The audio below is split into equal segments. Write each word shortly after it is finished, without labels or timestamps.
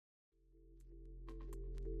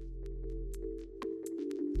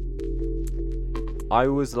I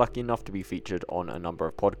was lucky enough to be featured on a number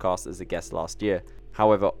of podcasts as a guest last year.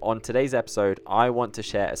 However, on today's episode, I want to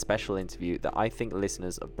share a special interview that I think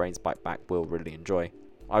listeners of Brains Bite Back will really enjoy.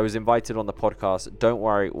 I was invited on the podcast Don't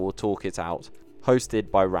Worry, We'll Talk It Out,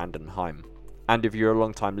 hosted by Randon Heim. And if you're a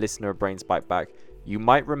long-time listener of Brains Bite Back, you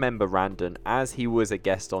might remember Randon as he was a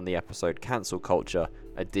guest on the episode Cancel Culture,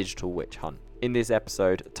 a Digital Witch Hunt. In this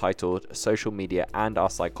episode, titled Social Media and Our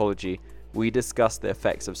Psychology, we discuss the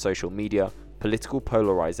effects of social media, political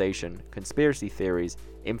polarization, conspiracy theories,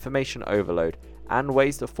 information overload, and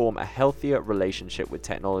ways to form a healthier relationship with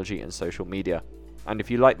technology and social media. And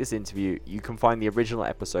if you like this interview, you can find the original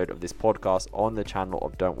episode of this podcast on the channel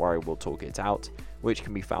of Don't Worry, We'll Talk It Out, which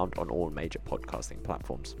can be found on all major podcasting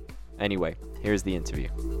platforms. Anyway, here's the interview.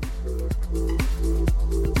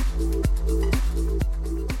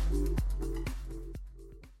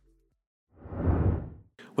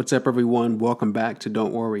 What's up, everyone? Welcome back to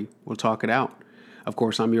Don't Worry, We'll Talk It Out. Of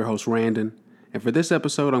course, I'm your host, Randon, and for this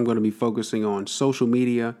episode, I'm going to be focusing on social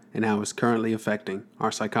media and how it's currently affecting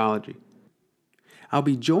our psychology. I'll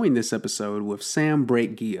be joined this episode with Sam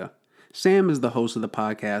Breitgear. Sam is the host of the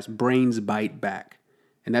podcast Brains Bite Back,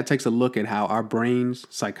 and that takes a look at how our brains,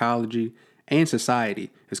 psychology, and society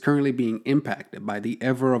is currently being impacted by the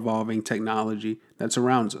ever-evolving technology that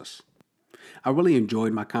surrounds us. I really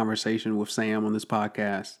enjoyed my conversation with Sam on this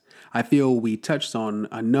podcast. I feel we touched on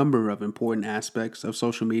a number of important aspects of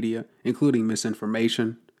social media, including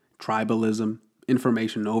misinformation, tribalism,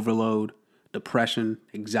 information overload, depression,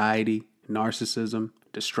 anxiety, narcissism,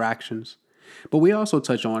 distractions. But we also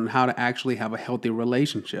touch on how to actually have a healthy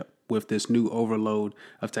relationship with this new overload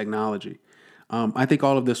of technology. I think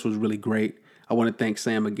all of this was really great. I want to thank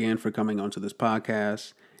Sam again for coming onto this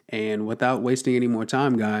podcast. And without wasting any more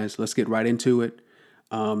time, guys, let's get right into it.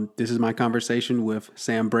 This is my conversation with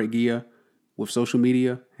Sam Breitgear with social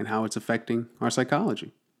media and how it's affecting our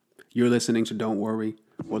psychology. You're listening to Don't Worry,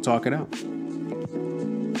 We'll Talk It Out.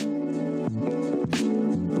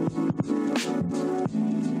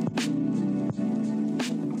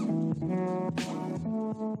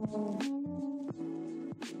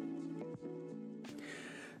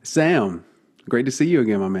 Sam, great to see you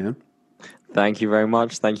again, my man. Thank you very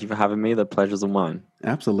much. Thank you for having me. The pleasure's all mine.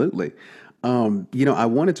 Absolutely. I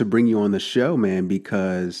wanted to bring you on the show, man,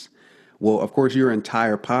 because, well, of course, your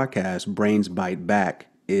entire podcast, Brains Bite Back,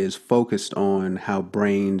 is focused on how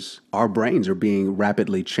our brains are being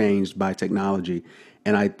rapidly changed by technology.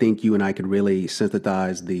 And I think you and I could really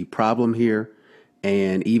synthesize the problem here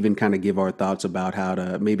and even kind of give our thoughts about how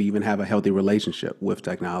to maybe even have a healthy relationship with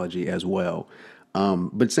technology as well.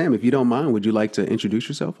 But Sam, if you don't mind, would you like to introduce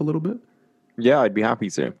yourself a little bit? Yeah, I'd be happy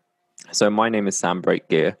to. So my name is Sam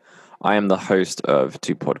Breitgear. I am the host of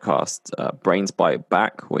two podcasts, Brains Bite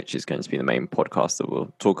Back, which is going to be the main podcast that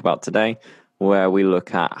we'll talk about today, where we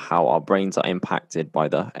look at how our brains are impacted by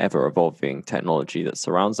the ever-evolving technology that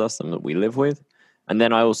surrounds us and that we live with. And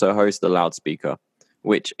then I also host The Loudspeaker,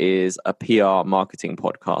 which is a PR marketing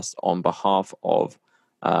podcast on behalf of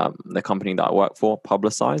the company that I work for,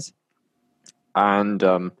 Publicize. And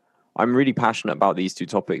I'm really passionate about these two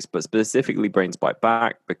topics, but specifically Brains Bite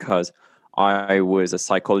Back because I was a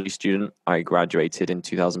psychology student. I graduated in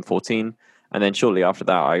 2014. And then shortly after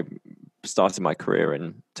that, I started my career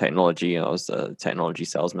in technology. I was a technology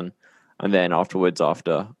salesman. And then afterwards,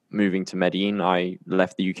 after moving to Medellin, I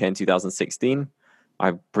left the UK in 2016.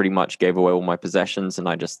 I pretty much gave away all my possessions. And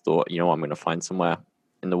I just thought, I'm going to find somewhere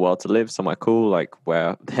in the world to live, somewhere cool, like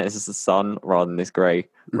where there's the sun rather than this gray,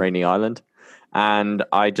 rainy island. And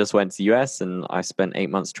I just went to the US and I spent 8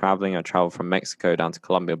 months traveling. I traveled from Mexico down to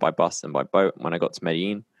Colombia by bus and by boat. When I got to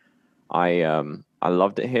Medellin, I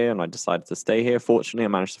loved it here and I decided to stay here. Fortunately, I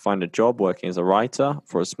managed to find a job working as a writer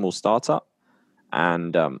for a small startup.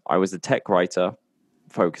 And I was a tech writer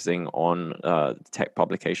focusing on the tech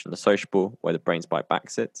publication, The Sociable, where the Brains Bite Back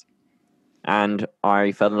sits. And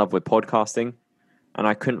I fell in love with podcasting. And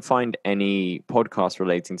I couldn't find any podcasts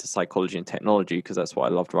relating to psychology and technology because that's what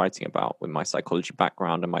I loved writing about with my psychology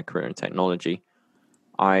background and my career in technology.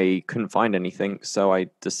 I couldn't find anything, so I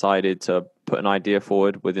decided to put an idea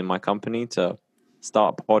forward within my company to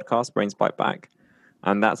start a podcast, Brains Bite Back.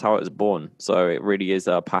 And that's how it was born. So it really is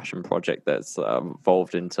a passion project that's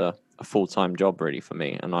evolved into a full-time job really for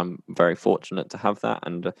me. And I'm very fortunate to have that.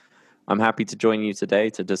 And I'm happy to join you today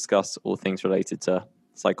to discuss all things related to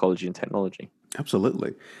psychology and technology.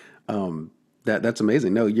 Absolutely. That's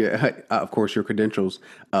amazing. No, yeah, of course, your credentials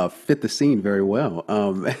fit the scene very well.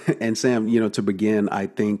 And Sam, to begin, I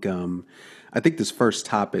think this first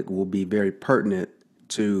topic will be very pertinent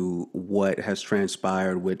to what has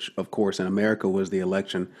transpired, which, of course, in America was the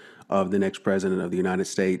election of the next president of the United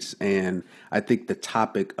States. And I think the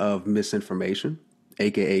topic of misinformation,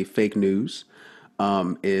 aka fake news,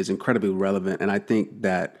 is incredibly relevant. And I think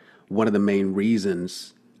that one of the main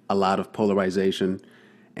reasons a lot of polarization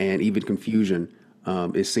and even confusion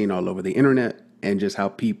is seen all over the internet, and just how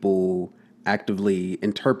people actively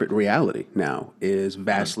interpret reality now is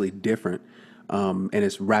vastly different. And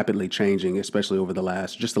it's rapidly changing, especially over the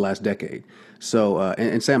last decade. So,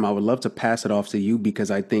 and Sam, I would love to pass it off to you, because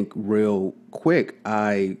I think real quick,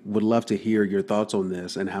 I would love to hear your thoughts on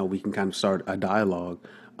this and how we can kind of start a dialogue,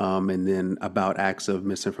 and then about acts of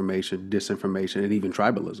misinformation, disinformation, and even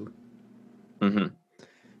tribalism.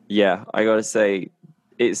 Yeah, I gotta say,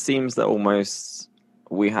 it seems that almost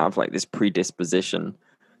we have like this predisposition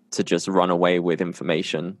to just run away with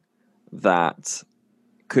information that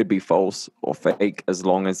could be false or fake, as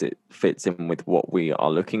long as it fits in with what we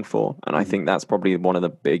are looking for. And I think that's probably one of the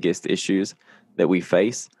biggest issues that we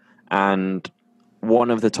face. And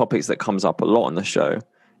one of the topics that comes up a lot on the show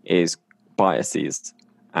is biases.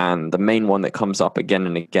 And the main one that comes up again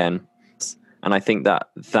and again, and I think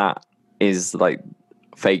that is like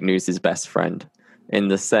fake news' best friend, in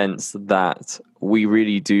the sense that we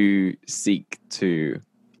really do seek to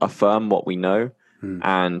affirm what we know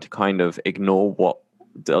and kind of ignore what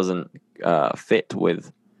doesn't fit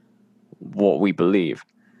with what we believe.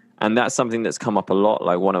 And that's something that's come up a lot.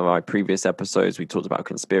 Like one of our previous episodes, we talked about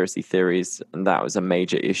conspiracy theories, and that was a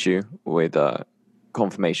major issue with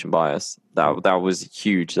confirmation bias. That was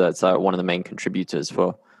huge. That's one of the main contributors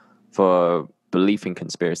for belief in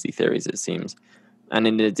conspiracy theories, it seems. And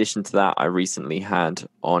in addition to that, I recently had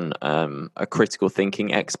on a critical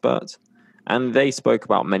thinking expert, and they spoke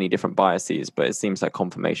about many different biases, but it seems like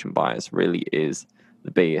confirmation bias really is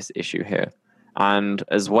the biggest issue here. And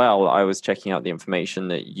as well, I was checking out the information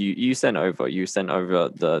that you sent over. You sent over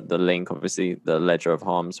the link, obviously, the Ledger of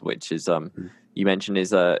Harms, which is you mentioned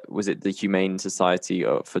is was it the Humane Society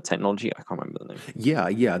for Technology? I can't remember the name.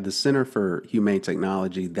 Yeah. The Center for Humane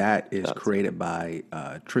Technology, that is created by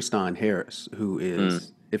Tristan Harris, who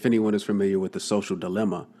is, if anyone is familiar with The Social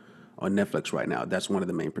Dilemma on Netflix right now, that's one of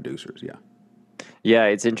the main producers. Yeah,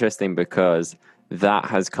 it's interesting because that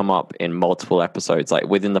has come up in multiple episodes. Like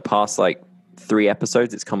within the past 3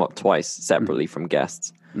 episodes, it's come up twice separately from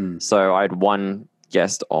guests. So I had one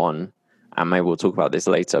guest on, and maybe we'll talk about this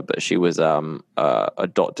later, but she was a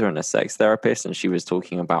doctor and a sex therapist, and she was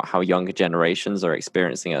talking about how younger generations are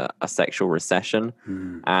experiencing a sexual recession.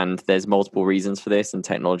 And there's multiple reasons for this, and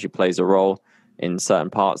technology plays a role in certain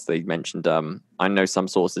parts. They mentioned, I know some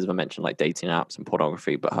sources have mentioned like dating apps and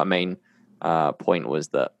pornography, but her main point was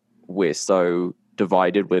that we're so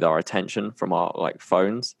divided with our attention from our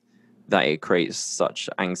phones that it creates such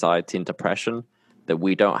anxiety and depression that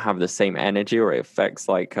we don't have the same energy, or it affects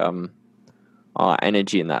our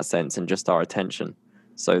energy in that sense and just our attention,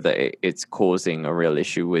 so that it's causing a real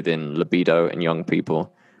issue within libido in young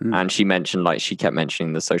people. And she mentioned, she kept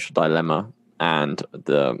mentioning The Social Dilemma and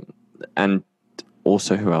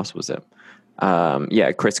also, who else was it?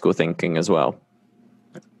 Critical thinking as well.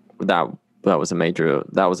 That was a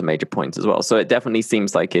major point as well. So it definitely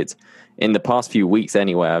seems like it's in the past few weeks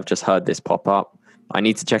anyway, I've just heard this pop up. I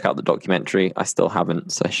need to check out the documentary. I still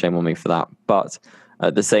haven't, so shame on me for that. But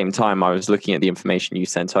at the same time, I was looking at the information you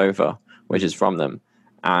sent over, which is from them.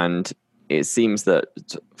 And it seems that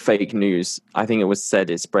fake news, I think it was said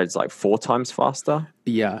it spreads 4 times faster.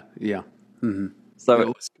 Yeah. Mm-hmm.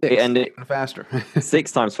 So it faster.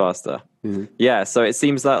 6 times faster. Mm-hmm. Yeah. So it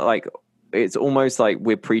seems that it's almost like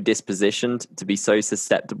we're predispositioned to be so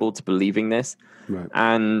susceptible to believing this. Right.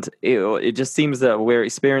 And it just seems that we're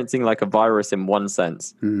experiencing a virus in one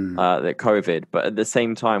sense, that COVID, but at the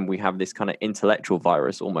same time, we have this kind of intellectual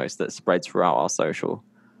virus almost that spreads throughout our social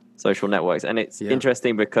networks. And it's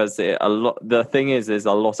interesting because the thing is, there's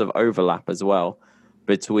a lot of overlap as well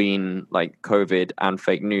between COVID and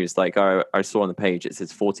fake news. I saw on the page, it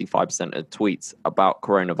says 45% of tweets about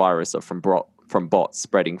coronavirus are from bots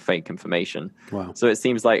spreading fake information. Wow. So it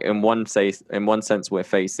seems like in one sense we're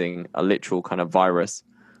facing a literal kind of virus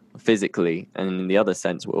physically, and in the other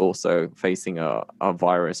sense we're also facing a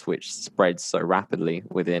virus which spreads so rapidly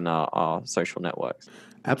within our social networks.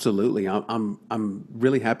 Absolutely. I'm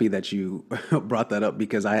really happy that you brought that up,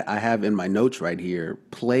 because I have in my notes right here,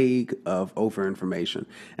 plague of overinformation.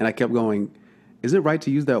 And I kept going, is it right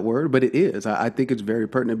to use that word? But it is. I think it's very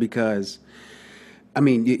pertinent because,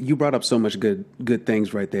 you brought up so much good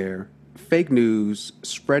things right there. Fake news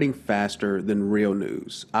spreading faster than real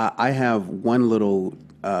news. I have one little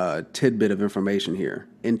tidbit of information here.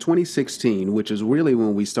 in 2016, which is really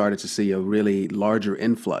when we started to see a really larger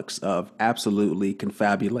influx of absolutely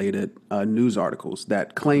confabulated news articles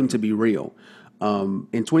that claim to be real. In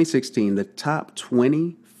 2016, the top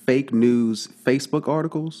 20 fake news Facebook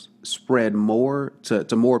articles spread more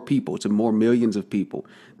to more people, to more millions of people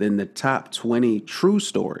than the top 20 true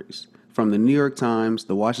stories from the New York Times,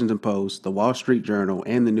 the Washington Post, the Wall Street Journal,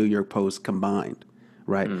 and the New York Post combined,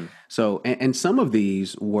 right? So, and some of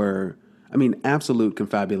these were, I mean, absolute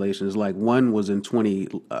confabulations. Like one was in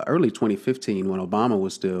early 2015 when Obama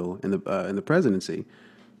was still in the presidency.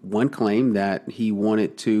 One claimed that he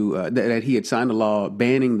wanted to that he had signed a law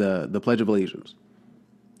banning the Pledge of Allegiance.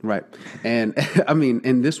 Right. And I mean,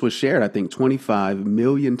 and this was shared, I think, 25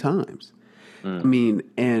 million times. I mean,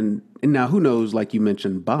 and now who knows, like you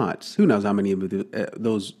mentioned, bots, who knows how many of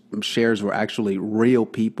those shares were actually real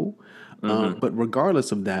people. But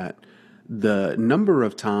regardless of that, the number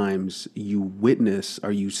of times you witness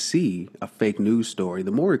or you see a fake news story,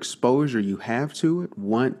 the more exposure you have to it,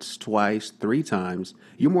 once, twice, three times,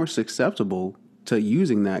 you're more susceptible to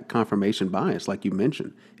using that confirmation bias, like you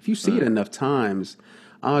mentioned. If you see it enough times,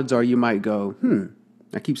 odds are you might go,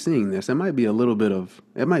 I keep seeing this. It might be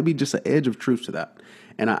it might be just an edge of truth to that.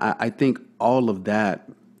 And I think all of that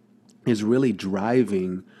is really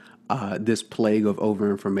driving this plague of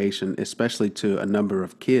overinformation, especially to a number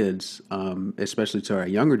of kids, especially to our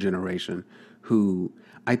younger generation, who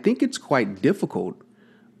I think it's quite difficult.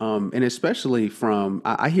 And especially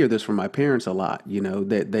I hear this from my parents a lot,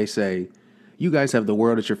 that they say, you guys have the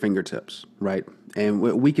world at your fingertips, right? And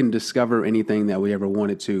we can discover anything that we ever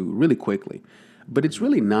wanted to really quickly. But it's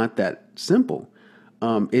really not that simple.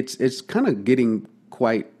 It's kind of getting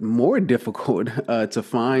quite more difficult to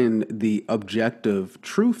find the objective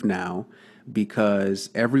truth now because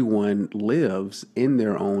everyone lives in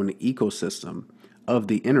their own ecosystem of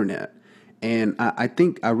the internet. And I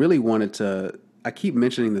think I really wanted to, I keep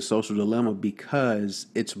mentioning the social dilemma because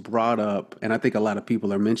it's brought up, and I think a lot of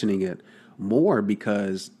people are mentioning it more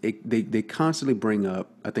because they constantly bring up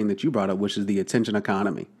a thing that you brought up, which is the attention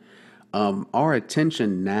economy. Our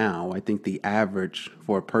attention now, I think the average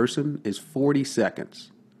for a person is 40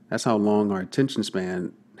 seconds. That's how long our attention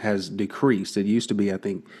span has decreased. It used to be, I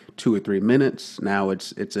think, 2 or 3 minutes. Now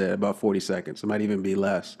it's at about 40 seconds. It might even be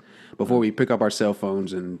less before we pick up our cell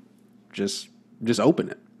phones and just open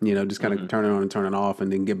it, just kind of turn it on and turn it off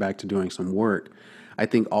and then get back to doing some work. I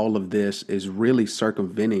think all of this is really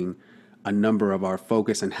circumventing a number of our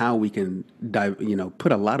focus and how we can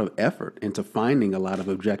put a lot of effort into finding a lot of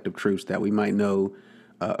objective truths that we might know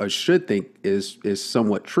or should think is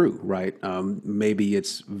somewhat true, right? Maybe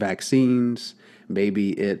it's vaccines,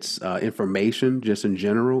 maybe it's information just in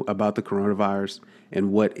general about the coronavirus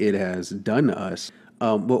and what it has done to us.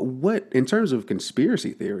 But what, in terms of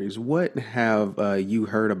conspiracy theories, what have you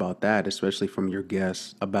heard about that, especially from your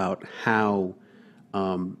guests, about how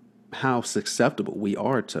susceptible we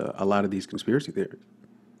are to a lot of these conspiracy theories?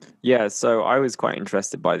 Yeah, so I was quite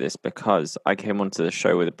interested by this because I came onto the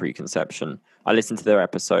show with a preconception. I listened to their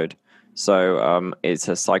episode. So it's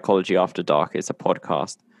a Psychology After Dark. It's a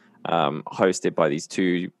podcast hosted by these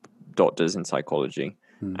two doctors in psychology.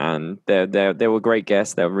 And they were great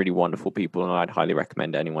guests. They were really wonderful people, and I'd highly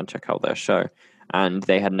recommend anyone check out their show. And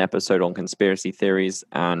they had an episode on conspiracy theories,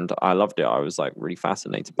 and I loved it. I was like really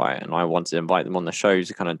fascinated by it, and I wanted to invite them on the show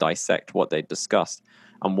to kind of dissect what they discussed.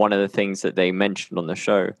 And one of the things that they mentioned on the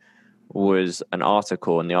show was an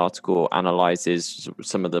article, and the article analyzes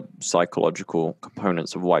some of the psychological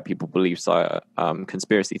components of why people believe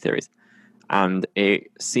conspiracy theories. And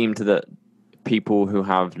it seemed that people who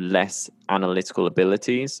have less analytical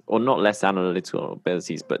abilities, or not less analytical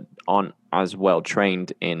abilities, but aren't as well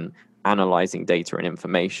trained in analyzing data and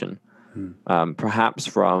information, perhaps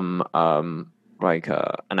from an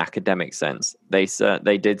academic sense,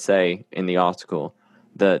 they did say in the article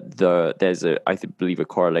that there's I believe a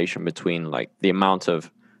correlation between like the amount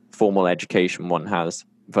of formal education one has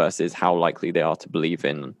versus how likely they are to believe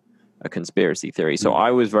in a conspiracy theory. So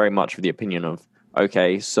I was very much of the opinion of,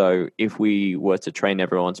 okay, so if we were to train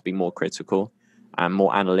everyone to be more critical and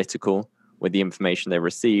more analytical with the information they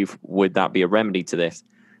receive, would that be a remedy to this?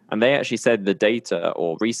 And they actually said the data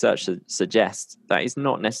or research suggests that it's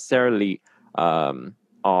not necessarily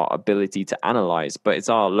our ability to analyze, but it's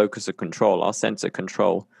our locus of control, our sense of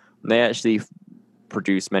control. And they actually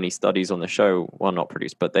produced many studies on the show. Well, not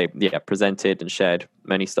produced, but they presented and shared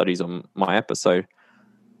many studies on my episode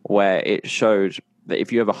where it showed that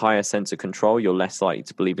if you have a higher sense of control, you're less likely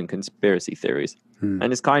to believe in conspiracy theories. And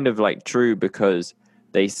it's kind of like true because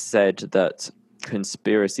they said that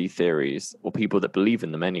conspiracy theories, or people that believe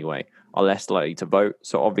in them anyway, are less likely to vote.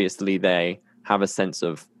 So obviously they have a sense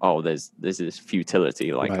of, oh, there's this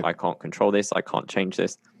futility. Like, Right. I can't control this. I can't change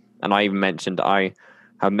this. And I even mentioned I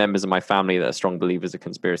have members of my family that are strong believers of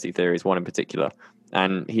conspiracy theories, one in particular,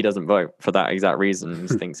 and he doesn't vote for that exact reason. He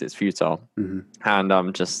thinks it's futile. And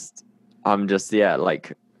yeah,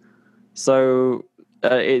 like, so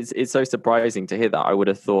it's so surprising to hear that. I would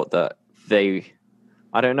have thought that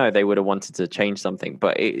I don't know, they would have wanted to change something,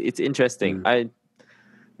 but it's interesting.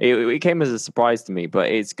 It came as a surprise to me, but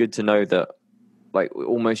it's good to know that, like,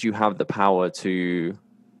 almost you have the power to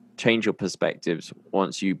change your perspectives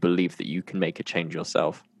once you believe that you can make a change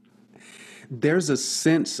yourself. There's a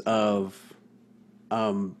sense of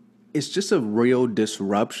it's just a real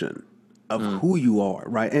disruption of who you are,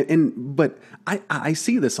 right? But I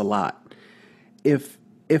see this a lot. If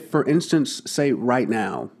for instance, say right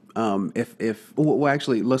now,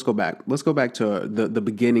 actually, let's go back to the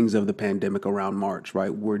beginnings of the pandemic around March,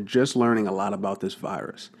 right? We're just learning a lot about this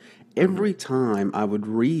virus. Every time I would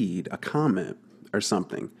read a comment or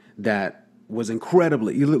something that was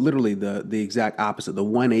incredibly, literally the exact opposite, the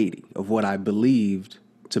 180 of what I believed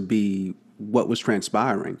to be what was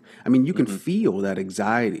transpiring. I mean, you can feel that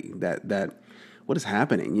anxiety, that what is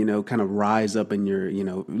happening, kind of rise up in your,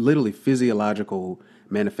 literally physiological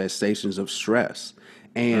manifestations of stress.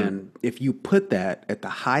 And if you put that at the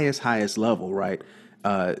highest level, right?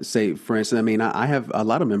 Say, for instance, I mean, I have a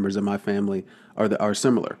lot of members of my family are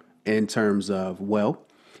similar in terms of, well,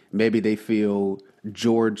 maybe they feel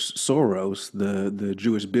George Soros, the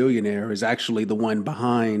Jewish billionaire, is actually the one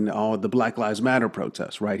behind all the Black Lives Matter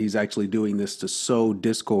protests, right? He's actually doing this to sow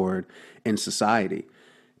discord in society.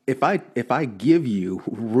 If I give you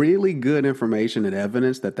really good information and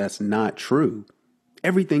evidence that that's not true,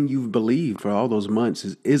 everything you've believed for all those months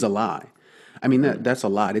is a lie. I mean, that's a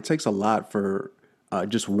lot. It takes a lot for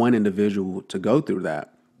just one individual to go through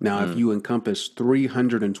that. Now, if you encompass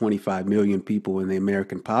 325 million people in the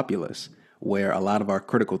American populace, where a lot of our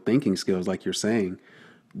critical thinking skills, like you're saying,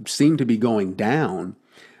 seem to be going down,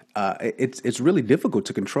 it's really difficult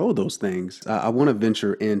to control those things. I want to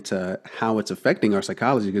venture into how it's affecting our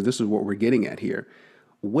psychology, because this is what we're getting at here.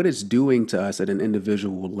 What it's doing to us at an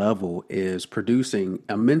individual level is producing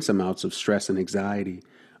immense amounts of stress and anxiety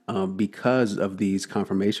because of these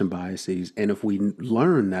confirmation biases. And if we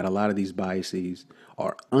learn that a lot of these biases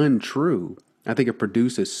are untrue, I think it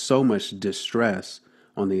produces so much distress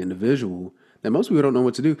on the individual that most people don't know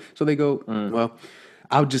what to do. So they go, well,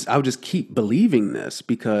 I'll just keep believing this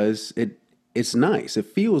because it's nice. It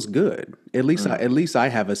feels good. At least I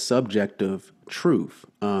have a subjective truth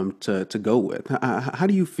to go with. How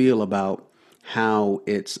do you feel about how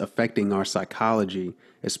it's affecting our psychology,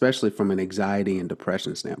 especially from an anxiety and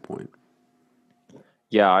depression standpoint?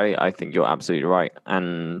 Yeah, I think you're absolutely right.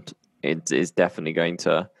 And it is definitely going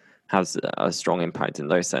to have a strong impact in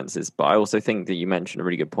those senses. But I also think that you mentioned a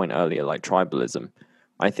really good point earlier, like tribalism.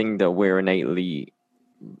 I think that we're innately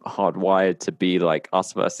hardwired to be like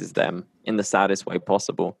us versus them in the saddest way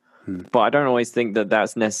possible. But I don't always think that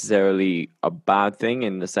that's necessarily a bad thing,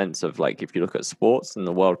 in the sense of, like, if you look at sports and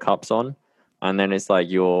the World Cup's on, and then it's like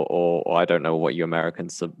or I don't know what you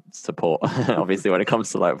Americans support. Obviously, when it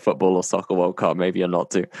comes to like football or soccer World Cup, maybe you're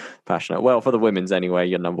not too passionate. Well, for the women's anyway,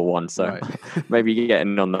 you're number one, so Right. maybe you're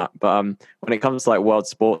getting on that. But when it comes to like world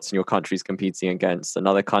sports and your country's competing against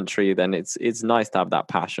another country, then it's nice to have that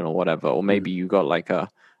passion or whatever. Or maybe you got like a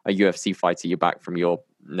UFC fighter you back from your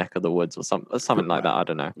neck of the woods or something like that. I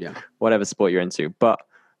don't know. Yeah. Whatever sport you're into. But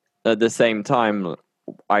at the same time,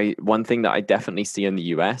 one thing that I definitely see in the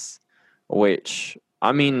US, which,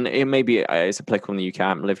 I mean, it maybe it's applicable in the UK. I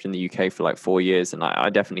haven't lived in the UK for like 4 years, and I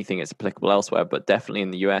definitely think it's applicable elsewhere, but definitely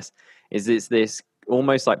in the US, is it's this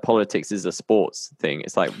almost like politics is a sports thing.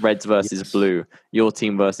 It's like Reds versus Yes. blue, your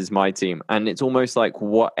team versus my team. And it's almost like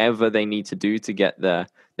whatever they need to do to get their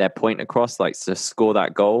point across, like to score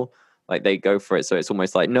that goal, like they go for it. So it's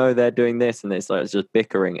almost like, no, they're doing this, and it's like it's just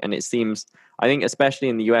bickering. And it seems, I think, especially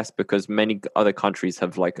in the US, because many other countries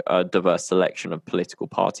have like a diverse selection of political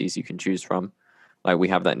parties you can choose from. Like we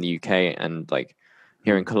have that in the UK and like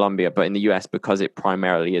here in Colombia, but in the US, because it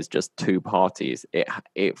primarily is just two parties,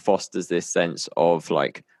 it fosters this sense of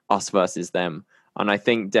like us versus them. And I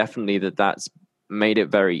think definitely that's made it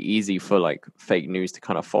very easy for like fake news to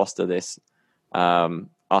kind of foster this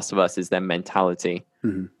us versus them mentality.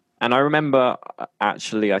 And I remember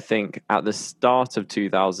actually, I think at the start of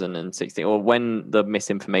 2016, or when the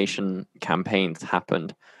misinformation campaigns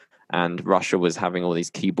happened and Russia was having all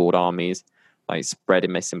these keyboard armies, like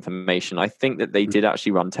spreading misinformation, I think that they did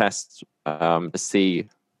actually run tests to see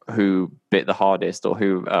who bit the hardest, or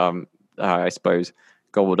who, I suppose,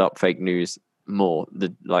 gobbled up fake news more,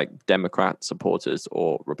 the like Democrat supporters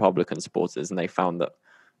or Republican supporters, and they found that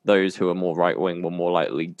those who are more right wing were more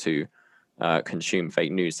likely to consume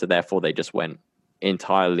fake news. So therefore, they just went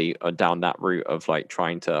entirely down that route of like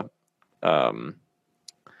trying to,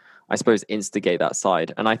 I suppose, instigate that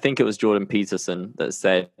side. And I think it was Jordan Peterson that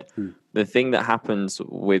said the thing that happens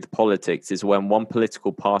with politics is when one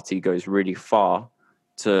political party goes really far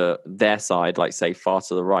to their side, like say far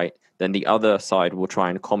to the right, then the other side will try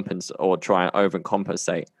and compensate or try and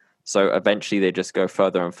overcompensate. So eventually they just go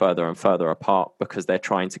further and further and further apart because they're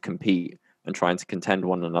trying to compete and trying to contend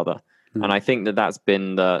one another. And I think that that's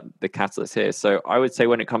been the catalyst here. So I would say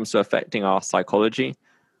when it comes to affecting our psychology,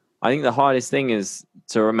 I think the hardest thing is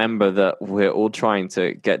to remember that we're all trying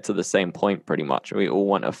to get to the same point pretty much. We all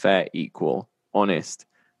want a fair, equal, honest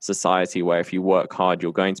society where if you work hard,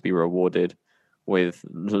 you're going to be rewarded with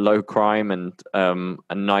low crime and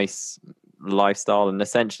a nice lifestyle and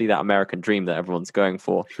essentially that American dream that everyone's going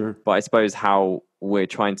for. Sure. But I suppose how we're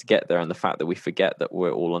trying to get there and the fact that we forget that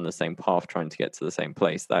we're all on the same path trying to get to the same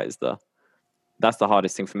place, that's the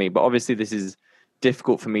hardest thing for me. But obviously this is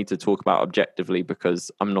difficult for me to talk about objectively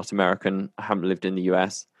because I'm not American. I haven't lived in the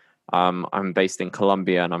US. I'm based in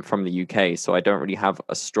Colombia and I'm from the UK. So I don't really have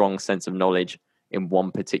a strong sense of knowledge in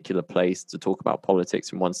one particular place to talk about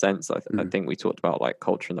politics in one sense. I think we talked about like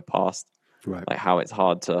culture in the past, Right. like how it's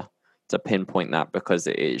hard to pinpoint that because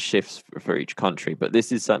it shifts for each country. But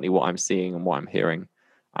this is certainly what I'm seeing and what I'm hearing.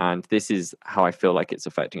 And this is how I feel like it's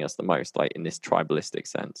affecting us the most, like in this tribalistic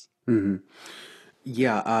sense.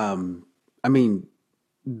 Yeah. I mean,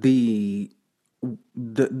 the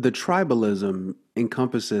tribalism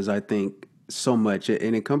encompasses, I think, so much. It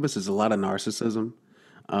encompasses a lot of narcissism,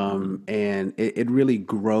 and it really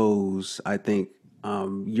grows, I think,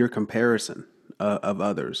 your comparison of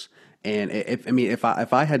others. And if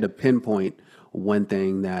I had to pinpoint one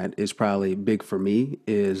thing that is probably big for me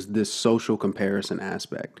is this social comparison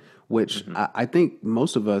aspect, which I think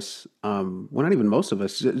most of us, well, not even most of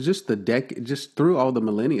us, just through all the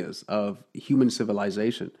millennia of human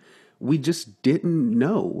civilization, we just didn't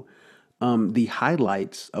know the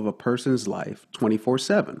highlights of a person's life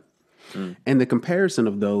 24/7. And the comparison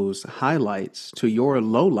of those highlights to your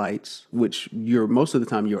lowlights, which you're most of the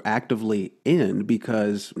time you're actively in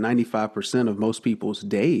because 95% of most people's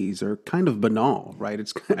days are kind of banal, right?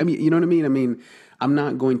 It's, I mean, you know what I mean? I mean, I'm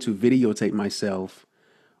not going to videotape myself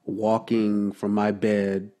walking from my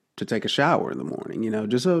bed to take a shower in the morning,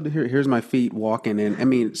 just so here's my feet walking in. I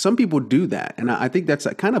mean, some people do that. And I think that's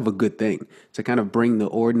kind of a good thing to kind of bring the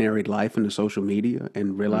ordinary life into social media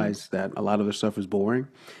and realize that a lot of the stuff is boring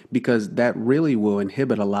because that really will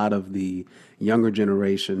inhibit a lot of the younger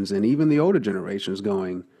generations and even the older generations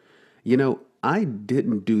going, I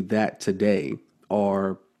didn't do that today,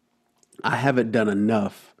 or I haven't done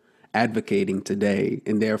enough advocating today,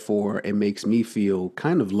 and therefore it makes me feel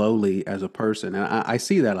kind of lowly as a person. And I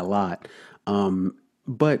see that a lot.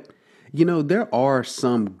 But, there are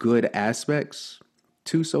some good aspects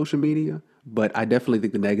to social media, but I definitely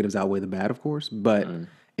think the negatives outweigh the bad, of course. But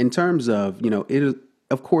in terms of, it is,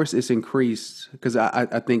 of course, it's increased because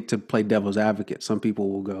I think to play devil's advocate, some people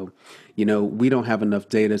will go, we don't have enough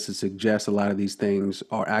data to suggest a lot of these things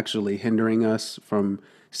are actually hindering us from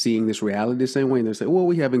seeing this reality the same way. And they say, well,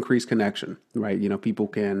 we have increased connection, right? People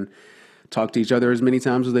can talk to each other as many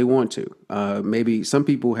times as they want to. Maybe some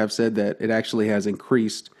people have said that it actually has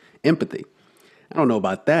increased empathy. I don't know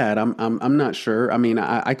about that. I'm not sure. I mean,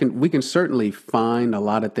 we can certainly find a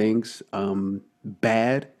lot of things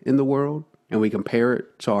bad in the world, and we compare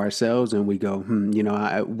it to ourselves, and we go,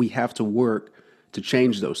 we have to work to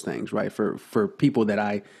change those things, right? For people that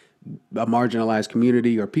a marginalized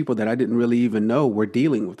community or people that I didn't really even know were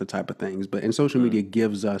dealing with the type of things. And social media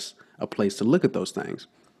gives us a place to look at those things.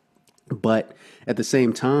 But at the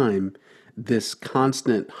same time, this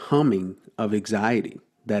constant humming of anxiety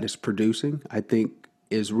that is producing, I think,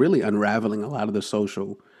 is really unraveling a lot of the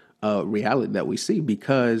social reality that we see,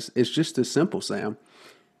 because it's just as simple, Sam.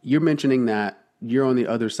 You're mentioning that you're on the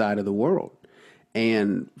other side of the world.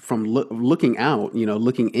 And from looking out,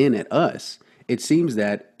 looking in at us, it seems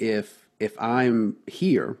that if I'm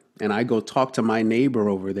here and I go talk to my neighbor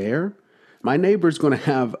over there, my neighbor's going to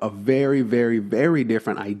have a very, very, very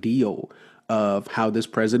different ideal of how this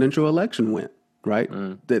presidential election went, right?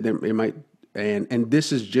 That it might, and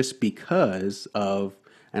this is just because of,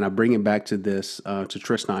 and I bring it back to this to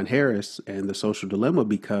Tristan Harris and the social dilemma,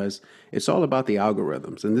 because it's all about the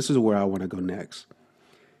algorithms, and this is where I want to go next.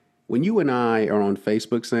 When you and I are on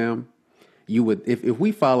Facebook, Sam, if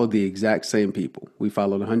we followed the exact same people, we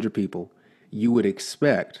followed 100 people, you would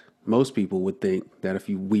expect Most people would think that if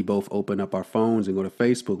we both open up our phones and go to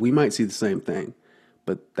Facebook, we might see the same thing.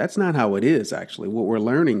 But that's not how it is, actually. What we're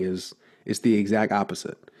learning is the exact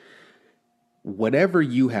opposite. Whatever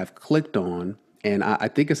you have clicked on, and I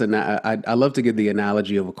think I love to give the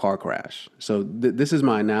analogy of a car crash. So this is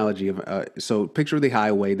my analogy of, so picture the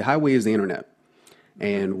highway. The highway is the internet.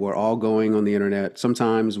 And we're all going on the internet.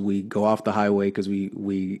 Sometimes we go off the highway because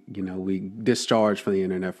we discharge from the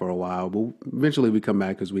internet for a while, but eventually we come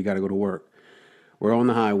back because we got to go to work. We're on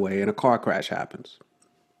the highway and a car crash happens.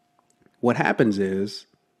 What happens is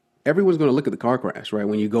everyone's going to look at the car crash, right?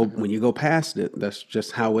 When you go past it, that's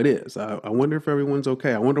just how it is. I wonder if everyone's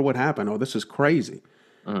okay. I wonder what happened. Oh, this is crazy.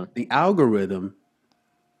 The algorithm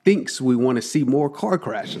thinks we want to see more car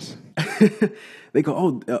crashes. They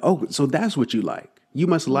go, oh, so that's what you like. You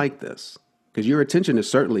must like this because your attention is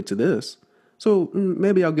certainly to this. So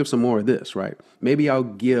maybe I'll give some more of this, right? Maybe I'll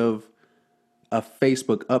give a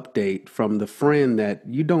Facebook update from the friend that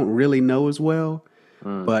you don't really know as well,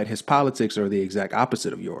 but his politics are the exact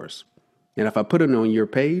opposite of yours. And if I put it on your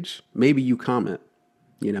page, maybe you comment,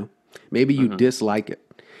 maybe you dislike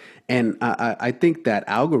it. And I think that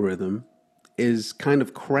algorithm is kind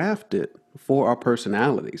of crafted for our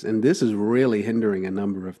personalities. And this is really hindering a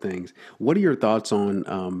number of things. What are your thoughts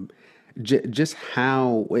on just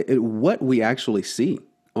what we actually see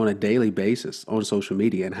on a daily basis on social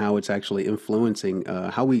media and how it's actually influencing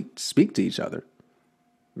how we speak to each other?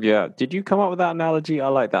 Yeah. Did you come up with that analogy? I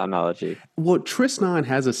like that analogy. Well, Tristan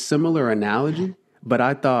has a similar analogy, but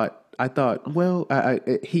I thought, well,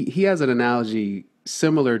 he has an analogy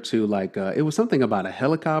similar to like it was something about a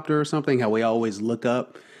helicopter or something. How we always look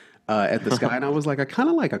up at the sky, and I was like, I kind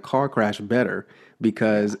of like a car crash better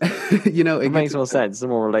because It makes more sense. It's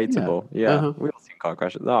more relatable. Yeah, we all seen car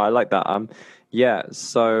crashes. No, I like that. Yeah.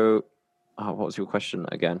 So, what was your question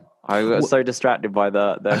again? I got so distracted by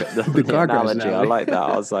the car crash analogy. I like that.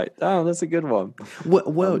 I was like, oh, that's a good one.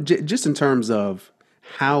 Well, just in terms of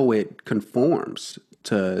how it conforms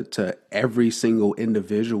to every single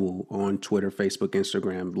individual on Twitter, Facebook,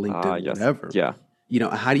 Instagram, LinkedIn, Yes. whatever. Yeah.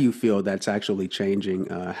 How do you feel that's actually changing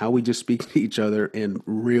how we just speak to each other in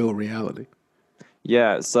real reality?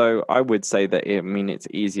 Yeah, so I would say that it's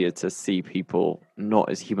easier to see people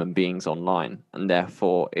not as human beings online, and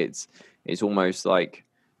therefore it's almost like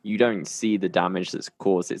you don't see the damage that's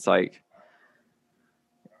caused. It's like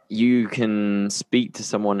you can speak to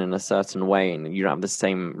someone in a certain way and you don't have the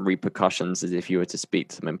same repercussions as if you were to speak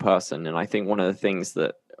to them in person. And I think one of the things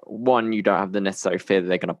that, one, you don't have the necessary fear that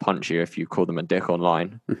they're going to punch you if you call them a dick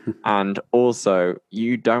online. And also,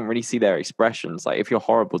 you don't really see their expressions. Like, if you're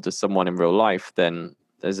horrible to someone in real life, then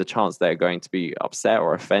there's a chance they're going to be upset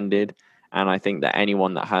or offended. And I think that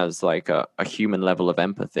anyone that has like a human level of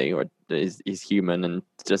empathy or is human and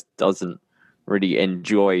just doesn't really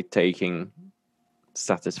enjoy taking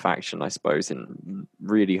satisfaction, I suppose, in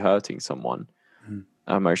really hurting someone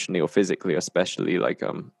emotionally or physically, especially like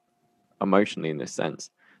emotionally in this sense,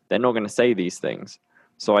 they're not going to say these things.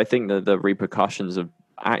 So I think that the repercussions of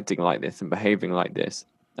acting like this and behaving like this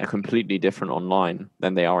are completely different online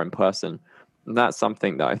than they are in person. And that's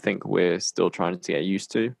something that I think we're still trying to get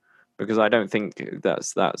used to, because I don't think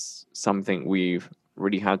that's something we've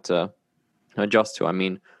really had to adjust to. I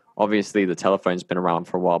mean, obviously the telephone's been around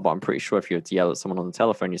for a while, but I'm pretty sure if you were to yell at someone on the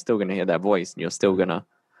telephone, you're still going to hear their voice and you're still going to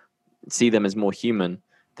see them as more human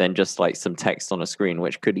than just like some text on a screen,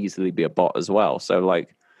 which could easily be a bot as well. So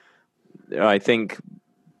like, I think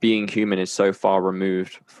being human is so far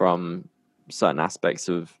removed from certain aspects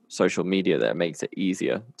of social media that it makes it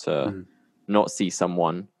easier to not see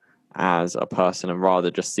someone as a person and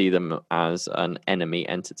rather just see them as an enemy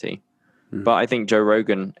entity. But I think Joe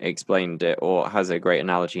Rogan explained it, or has a great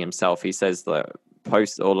analogy himself. He says that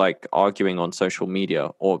post or like arguing on social media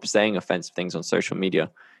or saying offensive things on social media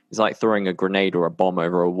is like throwing a grenade or a bomb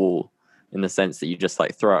over a wall, in the sense that you just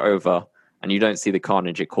like throw it over and you don't see the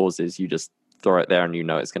carnage it causes. You just throw it there and you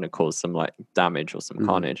know it's going to cause some like damage or some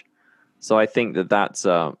carnage. So I think that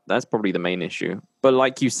that's probably the main issue. But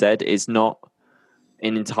like you said, it's not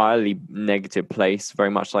an entirely negative place. Very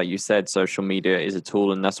much like you said, social media is a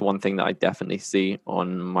tool, and that's one thing that I definitely see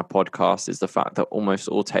on my podcast is the fact that almost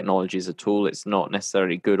all technology is a tool. It's not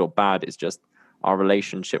necessarily good or bad. It's just our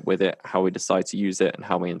relationship with it, how we decide to use it, and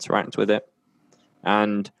how we interact with it.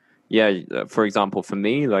 And yeah, for example, for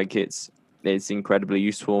me, like it's incredibly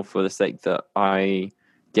useful for the sake that I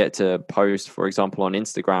get to post, for example, on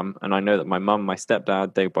Instagram. And I know that my mum, my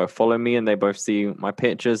stepdad, they both follow me and they both see my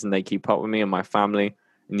pictures and they keep up with me and my family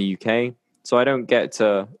in the UK. So I don't get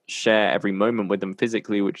to share every moment with them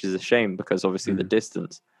physically, which is a shame because obviously the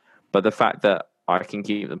distance. But the fact that I can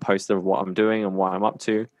keep them posted of what I'm doing and what I'm up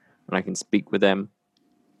to, and I can speak with them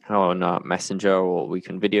on Messenger, or we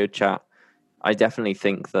can video chat. I definitely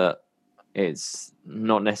think that it's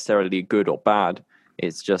not necessarily good or bad.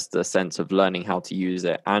 It's just a sense of learning how to use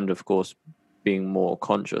it, and of course being more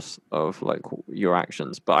conscious of like your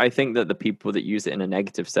actions. But I think that the people that use it in a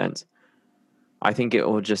negative sense, I think it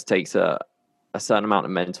all just takes a certain amount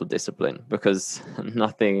of mental discipline, because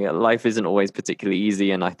life isn't always particularly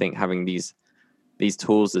easy. And I think having these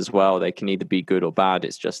tools as well, they can either be good or bad.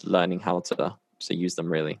 It's just learning how to use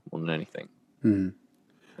them, really, more than anything.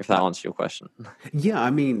 If that answers your question. Yeah, I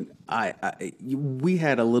mean, we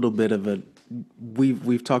had a little bit of a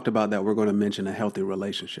we've talked about that. We're going to mention a healthy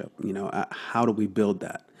relationship. How do we build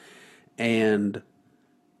that? And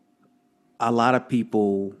a lot of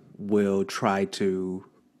people will try to.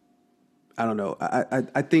 I don't know.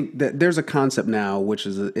 I think that there's a concept now, which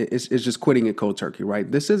is it's just quitting it cold turkey, right?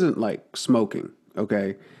 This isn't like smoking,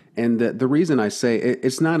 okay? And the reason I say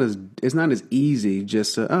it's not as easy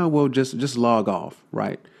just to just log off,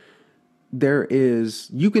 right?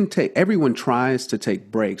 You can take, everyone tries to take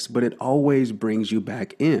breaks, but it always brings you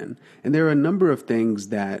back in. And there are a number of things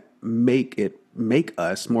that make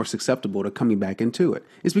us more susceptible to coming back into it.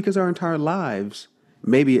 It's because our entire lives,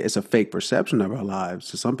 maybe it's a fake perception of our lives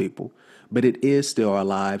to some people, but it is still our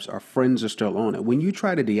lives. Our friends are still on it. When you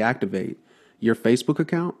try to deactivate your Facebook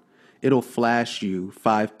account, it'll flash you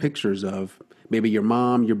 5 pictures of maybe your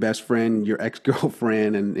mom, your best friend, your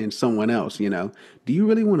ex-girlfriend, and someone else. Do you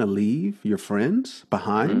really want to leave your friends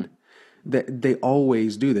behind? They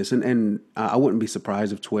always do this. And I wouldn't be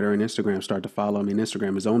surprised if Twitter and Instagram start to follow. I mean,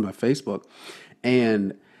 Instagram is owned by Facebook.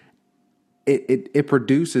 And it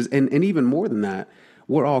produces, and even more than that,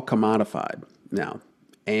 we're all commodified now.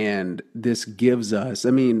 And this gives us,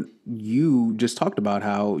 I mean, you just talked about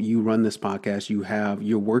how you run this podcast.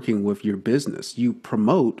 You're working with your business. You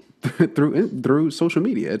promote through social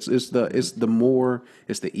media. It's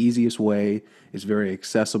the easiest way. It's very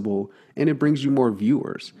accessible, and it brings you more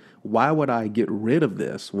viewers. Why would I get rid of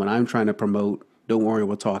this when I'm trying to promote Don't Worry,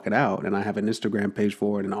 We'll Talk It Out, and I have an Instagram page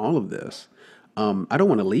for it and all of this? I don't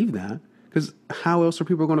want to leave that, because how else are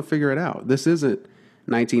people going to figure it out? This isn't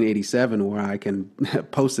 1987 where I can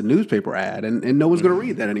post a newspaper ad and no one's going to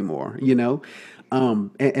read that anymore,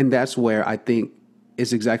 and that's where I think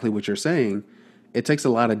is exactly what you're saying. It takes a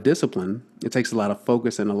lot of discipline. It takes a lot of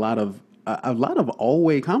focus and a lot of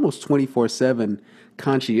always almost 24/7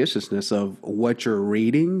 conscientiousness of what you're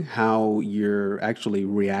reading, how you're actually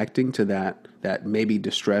reacting to that maybe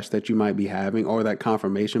distress that you might be having, or that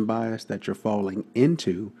confirmation bias that you're falling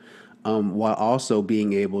into, while also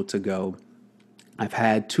being able to go, I've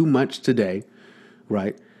had too much today,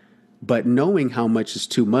 right? But knowing how much is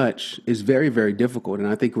too much is very, very difficult. And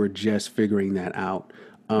I think we're just figuring that out.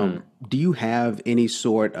 Do you have any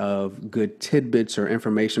sort of good tidbits or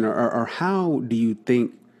information, or how do you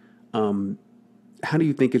think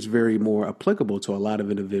it's very more applicable to a lot of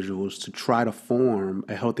individuals to try to form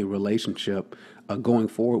a healthy relationship going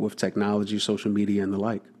forward with technology, social media, and the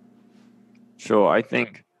like? Sure, I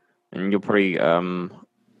think, and you're probably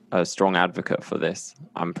a strong advocate for this,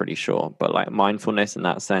 I'm pretty sure, but like mindfulness in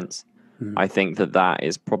that sense, I think that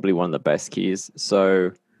is probably one of the best keys.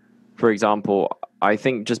 So, for example, I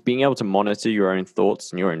think just being able to monitor your own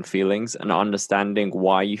thoughts and your own feelings and understanding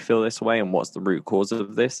why you feel this way and what's the root cause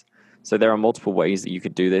of this. So there are multiple ways that you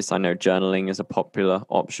could do this. I know journaling is a popular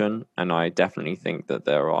option, and I definitely think that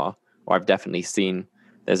I've definitely seen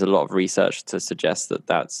there's a lot of research to suggest that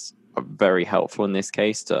that's very helpful in this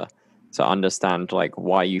case to understand like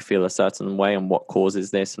why you feel a certain way and what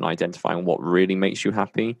causes this, and identifying what really makes you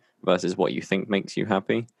happy versus what you think makes you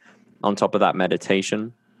happy. On top of that,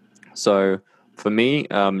 meditation. So for me,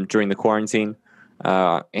 during the quarantine,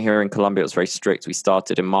 here in Colombia, it was very strict. We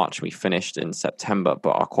started in March, we finished in September,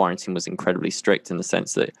 but our quarantine was incredibly strict in the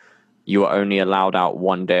sense that you were only allowed out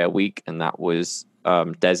 1 day a week, and that was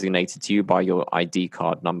designated to you by your ID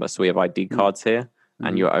card number. So we have ID cards here,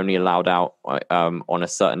 and you're only allowed out on a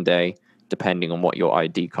certain day, depending on what your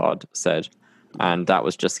ID card said. And that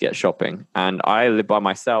was just to get shopping. And I live by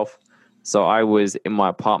myself. So I was in my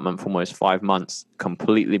apartment for almost 5 months,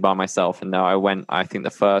 completely by myself. And now I went, I think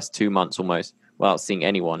the first 2 months almost, without seeing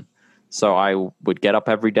anyone. So I would get up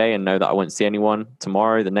every day and know that I wouldn't see anyone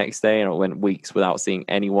tomorrow, the next day. And I went weeks without seeing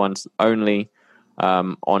anyone. Only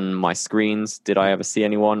on my screens did I ever see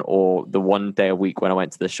anyone, or the 1 day a week when I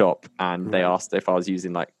went to the shop and they asked if I was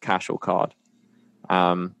using like cash or card.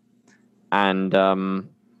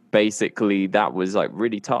 Basically that was like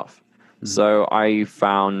really tough. So I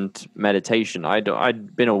found meditation.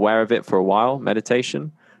 I'd been aware of it for a while,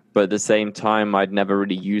 meditation, but at the same time, I'd never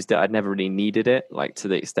really used it. I'd never really needed it, like to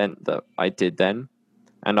the extent that I did then.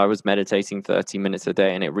 and I was meditating 30 minutes a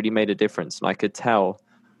day, and it really made a difference. And I could tell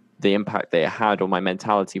the impact that it had on my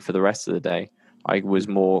mentality for the rest of the day. I was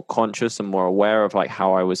more conscious and more aware of like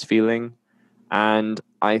how I was feeling. And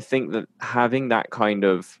I think that having that kind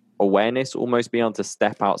of awareness, almost being able to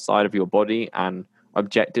step outside of your body and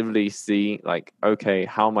objectively see like, okay,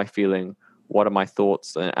 how am I feeling? What are my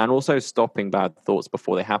thoughts? And also stopping bad thoughts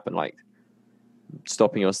before they happen, like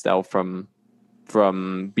stopping yourself from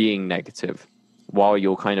being negative while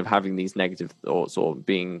you're kind of having these negative thoughts, or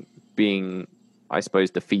being I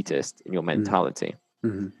suppose defeatist in your mentality.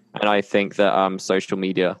 Mm-hmm. And I think that social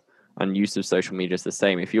media and use of social media is the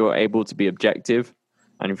same. If you're able to be objective,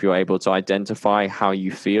 and if you're able to identify how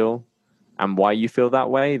you feel and why you feel that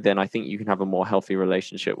way, then I think you can have a more healthy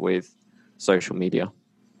relationship with social media.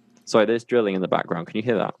 Sorry, there's drilling in the background. Can you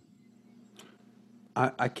hear that?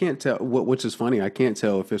 I can't tell, which is funny. I can't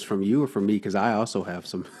tell if it's from you or from me because I also have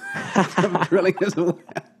some, some drilling as well.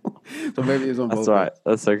 So maybe it's on both. That's all right.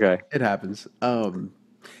 That's okay. It happens. Yeah.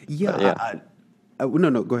 Yeah.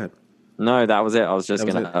 No, go ahead. No, that was it. I was just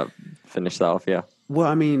going to finish that off. Yeah. Well,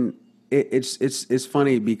 I mean, it's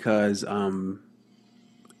funny because a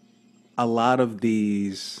lot of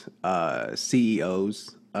these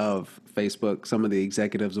CEOs of Facebook, some of the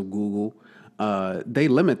executives of Google, they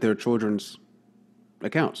limit their children's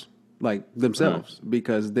accounts like themselves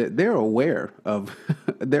because they're aware of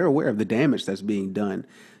they're aware of the damage that's being done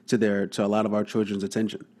to a lot of our children's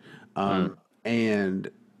attention, and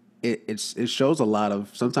it shows a lot of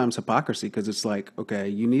sometimes hypocrisy because it's like, okay,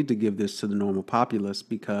 you need to give this to the normal populace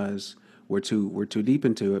because we're too deep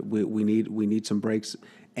into it. We need some breaks.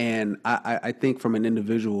 And I think from an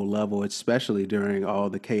individual level, especially during all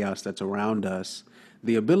the chaos that's around us,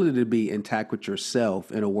 the ability to be intact with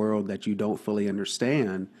yourself in a world that you don't fully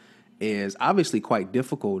understand is obviously quite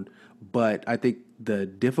difficult, but I think the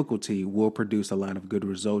difficulty will produce a lot of good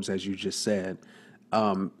results, as you just said.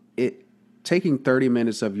 It taking 30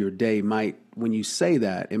 minutes of your day might, when you say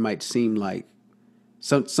that, it might seem like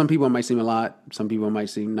some people it might seem a lot, some people it might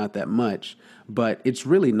seem not that much, but it's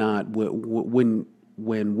really not. When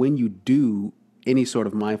you do any sort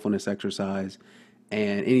of mindfulness exercise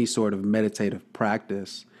and any sort of meditative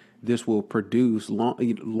practice, this will produce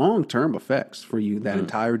long-term effects for you that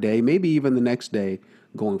entire day, maybe even the next day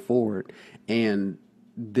going forward. And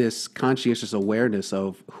this conscientious awareness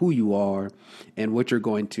of who you are and what you're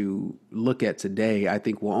going to look at today, I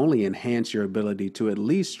think will only enhance your ability to at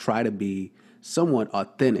least try to be somewhat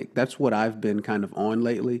authentic. That's what I've been kind of on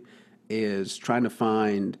lately, is trying to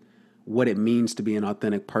find what it means to be an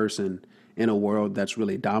authentic person in a world that's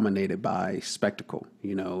really dominated by spectacle,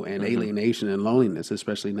 and alienation and loneliness,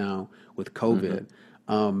 especially now with COVID.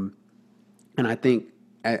 And I think,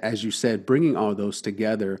 as you said, bringing all those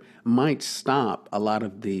together might stop a lot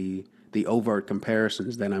of the overt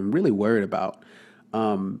comparisons that I'm really worried about.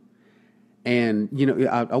 And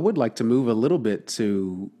I would like to move a little bit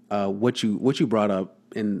to what you brought up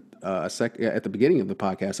in at the beginning of the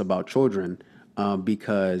podcast about children.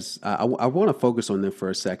 Because I want to focus on them for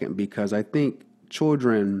a second, because I think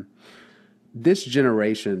children, this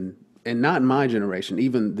generation, and not my generation,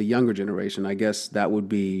 even the younger generation, I guess that would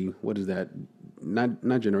be, what is that?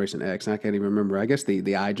 Not Generation X. I can't even remember. I guess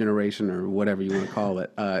the I generation, or whatever you want to call it.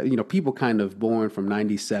 People kind of born from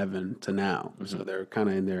 97 to now. So they're kind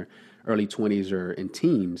of in their early 20s or in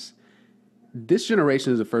teens. This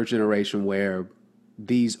generation is the first generation where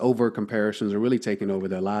these overt comparisons are really taking over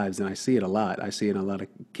their lives, and I see it a lot. I see it in a lot of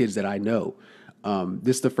kids that I know.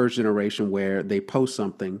 This is the first generation where they post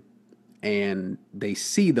something and they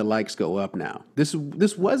see the likes go up now. This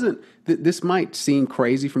might seem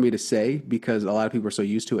crazy for me to say because a lot of people are so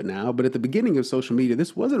used to it now, but at the beginning of social media,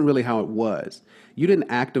 this wasn't really how it was. You didn't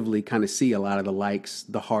actively kind of see a lot of the likes,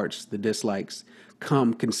 the hearts, the dislikes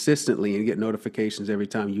come consistently and get notifications every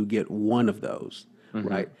time you get one of those,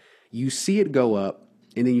 right? You see it go up,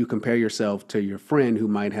 and then you compare yourself to your friend who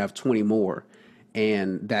might have 20 more.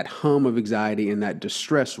 And that hum of anxiety and that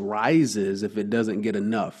distress rises if it doesn't get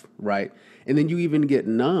enough, right? And then you even get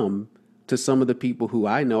numb to some of the people who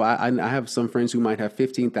I know. I have some friends who might have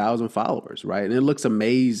 15,000 followers, right? And it looks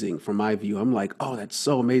amazing from my view. I'm like, oh, that's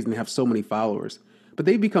so amazing. They have so many followers. But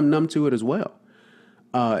they become numb to it as well.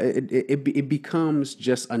 It becomes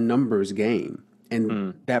just a numbers game.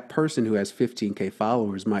 And that person who has 15K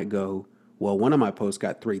followers might go, well, one of my posts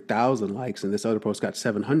got 3,000 likes and this other post got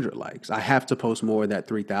 700 likes. I have to post more of that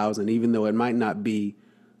 3,000, even though it might not be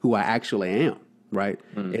who I actually am, right?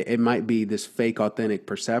 It might be this fake, authentic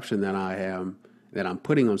perception that I am, that I'm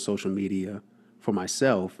putting on social media for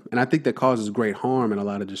myself, and I think that causes great harm and a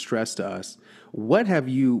lot of distress to us. What have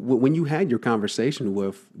you, when you had your conversation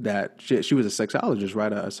with that, she was a sexologist,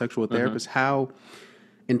 right? A sexual therapist. How,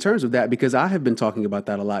 in terms of that, because I have been talking about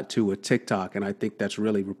that a lot too with TikTok, and I think that's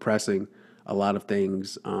really repressing a lot of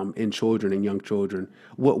things in children and young children.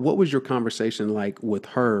 What was your conversation like with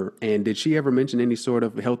her, and did she ever mention any sort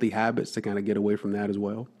of healthy habits to kind of get away from that as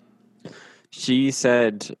well? She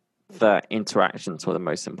said that interactions were the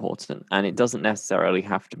most important, and it doesn't necessarily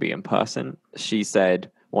have to be in person. She said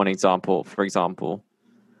one example, for example,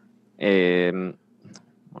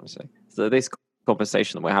 what was I say? So this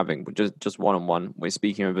conversation that we're having, just one on one, we're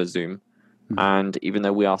speaking over Zoom, and even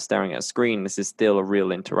though we are staring at a screen, this is still a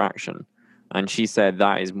real interaction. And she said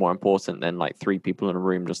that is more important than like three people in a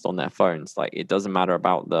room just on their phones. Like it doesn't matter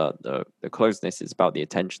about the closeness; it's about the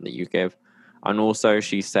attention that you give. And also,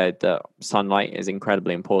 she said that sunlight is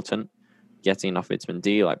incredibly important, getting enough vitamin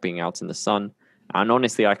D, like being out in the sun. And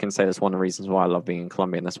honestly, I can say that's one of the reasons why I love being in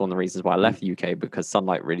Colombia, and that's one of the reasons why I left the UK, because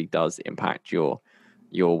sunlight really does impact your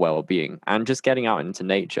well-being and just getting out into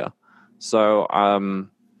nature. So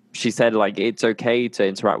she said like it's okay to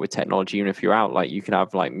interact with technology even if you're out. Like you can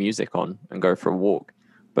have like music on and go for a walk.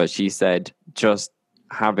 But she said just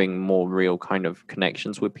having more real kind of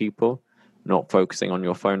connections with people, not focusing on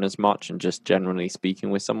your phone as much and just generally speaking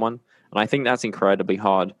with someone. And I think that's incredibly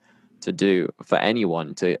hard to do for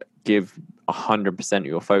anyone, to give 100% of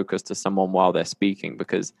your focus to someone while they're speaking,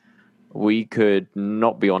 because we could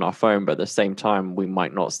not be on our phone, but at the same time, we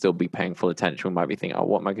might not still be paying full attention. We might be thinking, oh,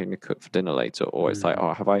 what am I going to cook for dinner later? Or it's like,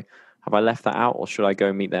 oh, have I left that out, or should I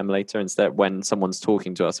go meet them later? Instead, when someone's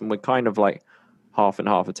talking to us and we're kind of like half and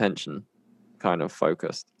half attention kind of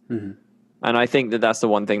focused. And I think that that's the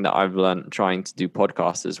one thing that I've learned trying to do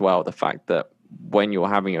podcasts as well. The fact that when you're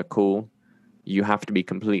having a call, you have to be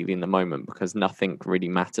completely in the moment, because nothing really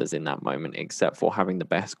matters in that moment except for having the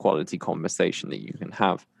best quality conversation that you can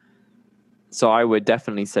have. So I would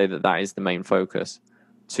definitely say that that is the main focus,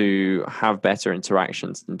 to have better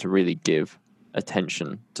interactions and to really give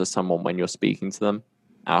attention to someone when you're speaking to them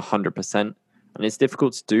at 100%. And it's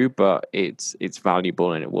difficult to do, but it's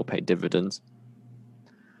valuable and it will pay dividends.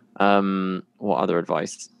 What other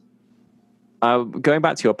advice? Going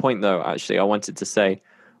back to your point, though, actually, I wanted to say,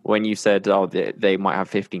 when you said, oh, they might have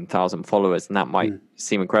 15,000 followers, and that might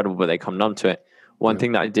seem incredible, but they come down to it. One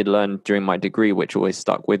thing that I did learn during my degree, which always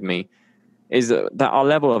stuck with me, is that our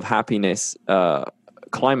level of happiness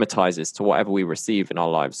climatizes to whatever we receive in our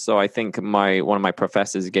lives. So I think one of my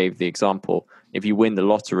professors gave the example, if you win the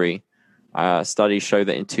lottery, studies show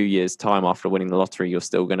that in 2 years' time after winning the lottery, you're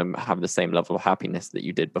still going to have the same level of happiness that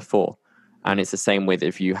you did before. And it's the same with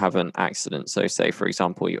if you have an accident. So say, for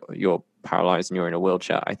example, you're paralyzed and you're in a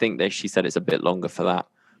wheelchair. I think that she said it's a bit longer for that,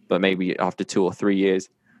 but maybe after 2 or 3 years,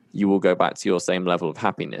 you will go back to your same level of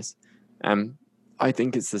happiness. I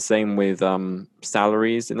think it's the same with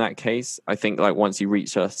salaries in that case. I think like once you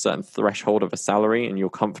reach a certain threshold of a salary and you're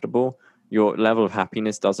comfortable, your level of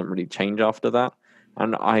happiness doesn't really change after that.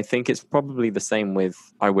 And I think it's probably the same with,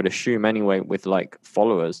 I would assume anyway, with like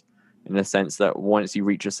followers, in the sense that once you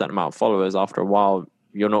reach a certain amount of followers, after a while,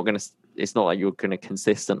 it's not like you're going to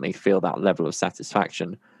consistently feel that level of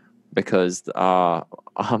satisfaction, because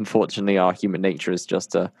unfortunately our human nature is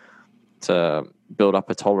just to build up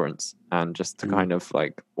a tolerance and just to kind of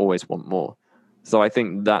like always want more. So I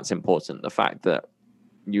think that's important. The fact that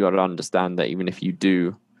you got to understand that even if you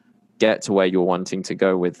do get to where you're wanting to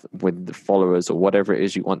go with the followers or whatever it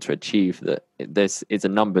is you want to achieve, that this is a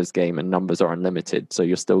numbers game and numbers are unlimited. So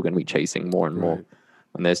you're still going to be chasing more and more,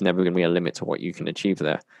 and there's never going to be a limit to what you can achieve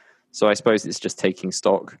there. So I suppose it's just taking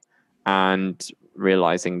stock and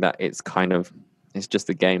realizing that it's just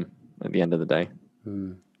a game at the end of the day.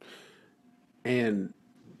 And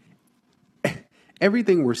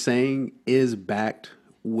everything we're saying is backed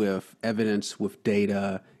with evidence, with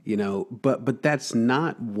data, but that's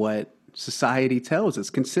not what society tells us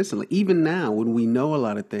consistently. Even now, when we know a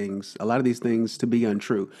lot of these things to be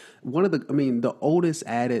untrue. The oldest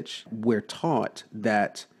adage we're taught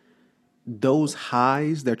that those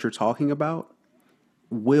highs that you're talking about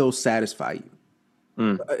will satisfy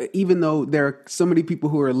you. Even though there are so many people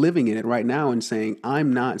who are living in it right now and saying,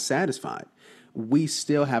 I'm not satisfied, we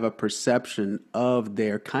still have a perception of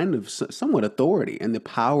their kind of somewhat authority and the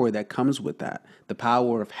power that comes with that, the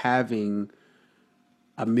power of having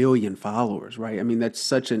 1 million followers, right? I mean, that's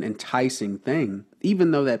such an enticing thing,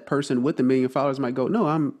 even though that person with 1 million followers might go, no,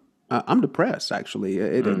 I'm depressed, actually.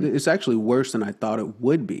 It's actually worse than I thought it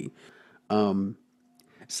would be.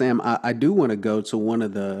 Sam, I do want to go to one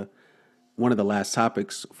of the last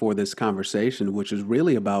topics for this conversation, which is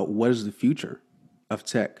really about what does the future of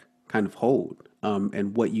tech kind of hold.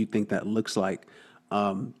 and what you think that looks like.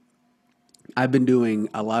 I've been doing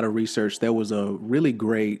a lot of research. There was a really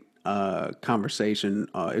great conversation.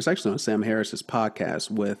 It's actually on Sam Harris's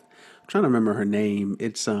podcast with, I'm trying to remember her name.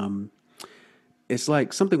 It's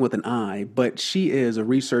like something with an I, but she is a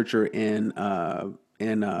researcher in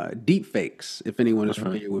deep fakes. If anyone is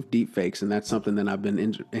familiar with deep fakes, and that's something that I've been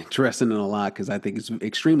interested in a lot because I think it's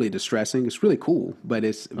extremely distressing. It's really cool, but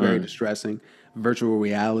it's very distressing. Virtual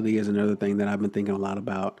reality is another thing that I've been thinking a lot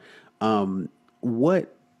about.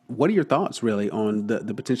 What what are your thoughts really on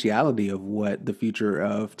the potentiality of what the future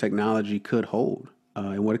of technology could hold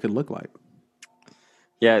and what it could look like?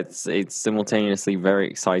 Yeah, it's simultaneously very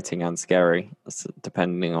exciting and scary,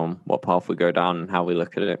 depending on what path we go down and how we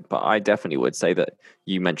look at it. But I definitely would say that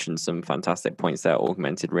you mentioned some fantastic points there: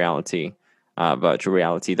 augmented reality, virtual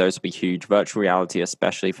reality. Those would be huge. Virtual reality,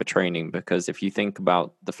 especially for training, because if you think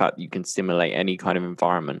about the fact that you can simulate any kind of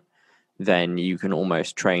environment, then you can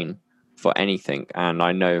almost train for anything. And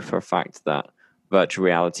I know for a fact that virtual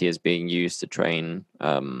reality is being used to train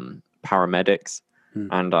paramedics,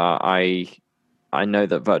 and I know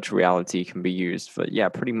that virtual reality can be used for, yeah,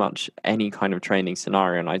 pretty much any kind of training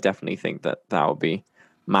scenario. And I definitely think that that would be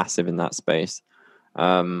massive in that space.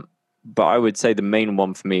 But I would say the main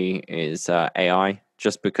one for me is AI,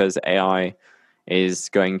 just because AI is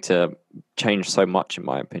going to change so much, in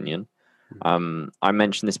my opinion. I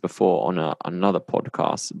mentioned this before on another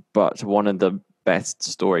podcast, but one of the best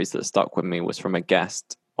stories that stuck with me was from a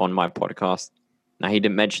guest on my podcast. Now, he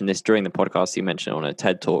didn't mention this during the podcast, he mentioned it on a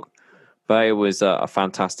TED talk, but it was a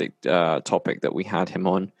fantastic topic that we had him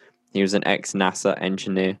on. He was an ex-NASA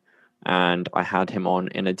engineer, and I had him on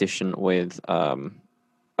in addition with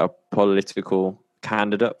a political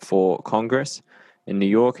candidate for Congress in New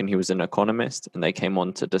York, and he was an economist, and they came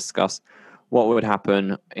on to discuss what would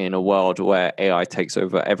happen in a world where AI takes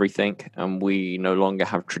over everything, and we no longer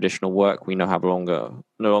have traditional work, we no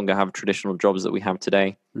longer have traditional jobs that we have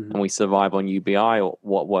today, and we survive on UBI, or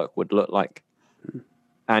what work would look like.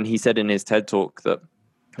 And he said in his TED talk that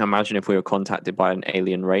imagine if we were contacted by an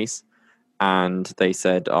alien race and they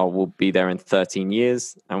said, oh, we'll be there in 13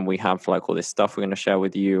 years and we have like all this stuff we're going to share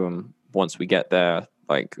with you. And once we get there,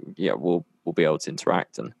 like, yeah, we'll be able to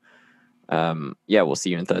interact. And yeah, we'll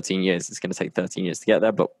see you in 13 years. It's going to take 13 years to get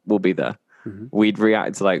there, but we'll be there. We'd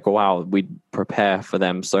react like, wow, we'd prepare for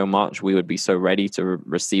them so much. We would be so ready to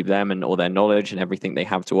receive them and all their knowledge and everything they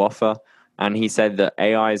have to offer. And he said that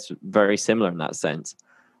AI is very similar in that sense.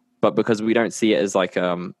 But because we don't see it as like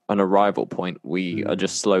an arrival point, we are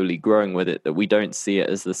just slowly growing with it, that we don't see it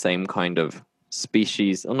as the same kind of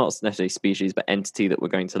species, or not necessarily species, but entity that we're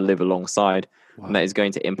going to live alongside, and that is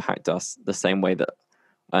going to impact us the same way that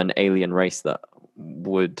an alien race that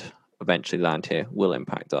would eventually land here will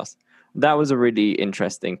impact us. That was a really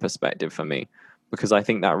interesting perspective for me, because I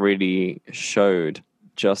think that really showed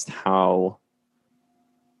just how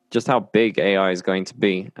big AI is going to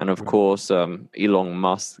be. And of course, Elon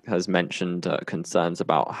Musk has mentioned concerns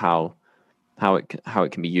about how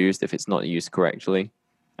it can be used if it's not used correctly.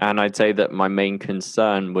 And I'd say that my main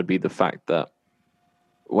concern would be the fact that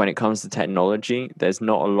when it comes to technology, there's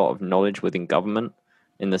not a lot of knowledge within government,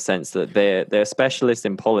 in the sense that they're specialists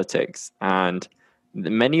in politics, and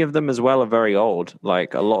many of them as well are very old.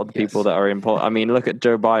 Like a lot of the people that are in I mean, look at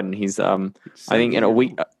Joe Biden. He's I think in a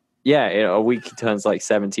week. Yeah, in a week he turns like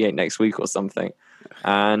 78 next week or something.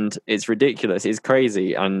 And it's ridiculous. It's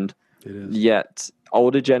crazy. And yet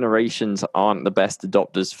older generations aren't the best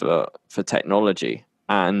adopters for technology.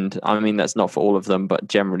 And I mean, that's not for all of them, but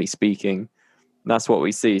generally speaking, that's what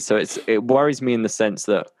we see. So it worries me in the sense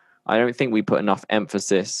that I don't think we put enough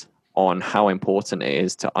emphasis on how important it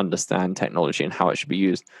is to understand technology and how it should be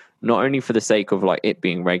used, not only for the sake of like it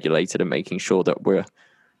being regulated and making sure that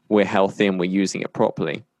we're healthy and we're using it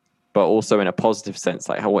properly, but also in a positive sense,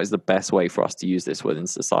 like what is the best way for us to use this within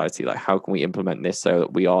society? Like how can we implement this so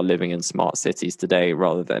that we are living in smart cities today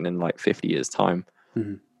rather than in like 50 years time?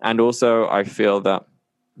 And also I feel that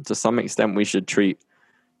to some extent we should treat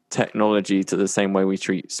technology to the same way we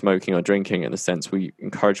treat smoking or drinking, in the sense we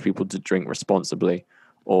encourage people to drink responsibly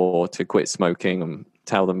or to quit smoking and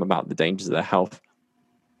tell them about the dangers of their health.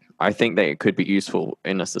 I think that it could be useful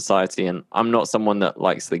in a society, and I'm not someone that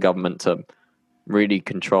likes the government to really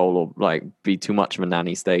control or like be too much of a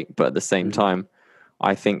nanny state, but at the same time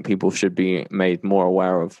I think people should be made more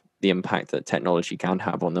aware of the impact that technology can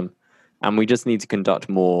have on them, and we just need to conduct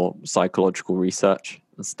more psychological research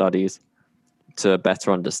and studies to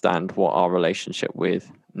better understand what our relationship with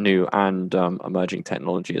new and emerging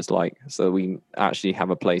technology is like, so we actually have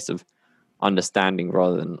a place of understanding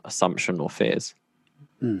rather than assumption or fears.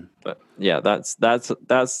 But yeah, that's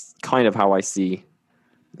kind of how I see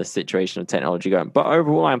the situation of technology going. But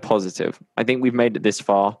overall, I'm positive. I think we've made it this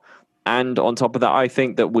far, and on top of that, I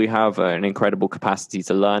think that we have an incredible capacity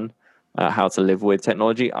to learn how to live with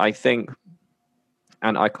technology. I think,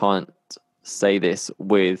 and I can't say this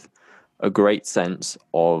with a great sense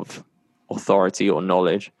of authority or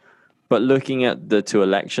knowledge, but looking at the two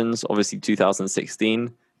elections, obviously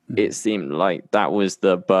 2016, it seemed like that was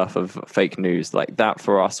the birth of fake news. Like that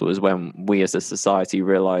for us was when we as a society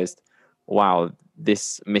realized, wow,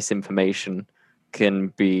 this misinformation can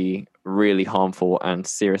be really harmful and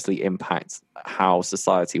seriously impact how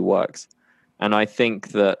society works. And I think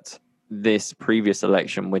that this previous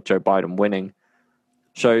election with Joe Biden winning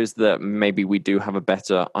shows that maybe we do have a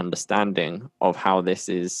better understanding of how this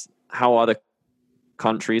is, how other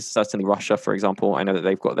countries, certainly Russia, for example, I know that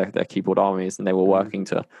they've got their keyboard armies and they were working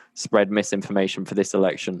to spread misinformation for this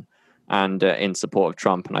election and in support of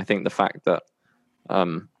Trump. And I think the fact that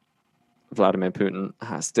Vladimir Putin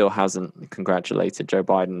still hasn't congratulated Joe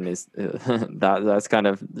Biden is that's kind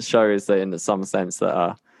of shows that in some sense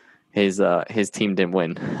that his team didn't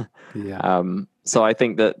win. Yeah. So I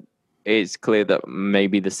think that it's clear that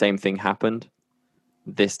maybe the same thing happened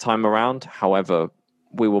this time around. However,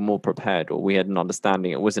 we were more prepared, or we had an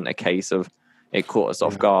understanding. It wasn't a case of it caught us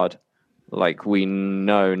off guard. Like we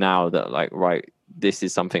know now that, like, right, this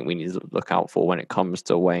is something we need to look out for when it comes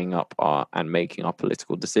to weighing up and making our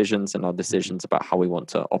political decisions and our decisions about how we want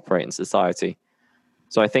to operate in society.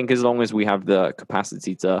 So I think as long as we have the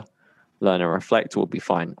capacity to learn and reflect, we'll be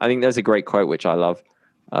fine. I think there's a great quote which I love,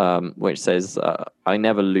 which says, "I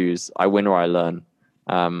never lose. I win or I learn."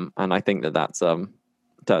 And I think that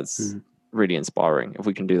that's really inspiring. If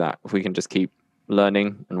we can do that, if we can just keep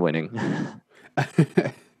learning and winning.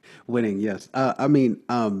 Winning, yes. I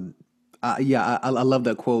love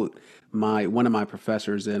that quote. One of my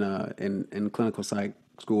professors in clinical psych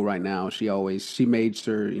school right now, she made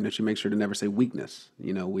sure, she makes sure to never say weakness.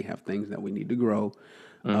 We have things that we need to grow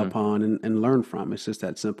upon and learn from. It's just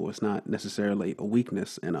that simple. It's not necessarily a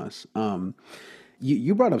weakness in us.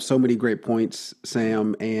 You brought up so many great points,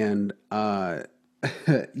 Sam, and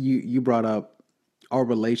you brought up our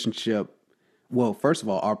relationship. Well, first of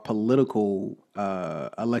all, our political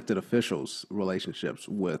elected officials' relationships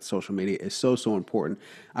with social media is so important.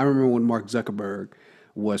 I remember when Mark Zuckerberg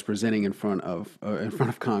was presenting in front of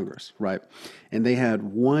Congress, right? And they had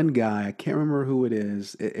one guy, I can't remember who it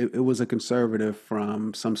is. It was a conservative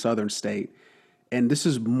from some southern state, and this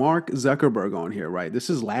is Mark Zuckerberg on here, right? This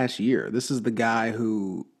is last year. This is the guy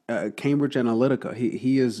who Cambridge Analytica.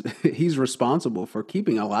 He's responsible for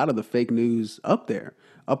keeping a lot of the fake news up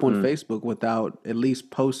on Facebook without at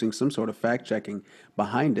least posting some sort of fact checking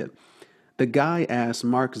behind it. The guy asked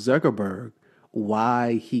Mark Zuckerberg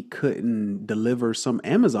why he couldn't deliver some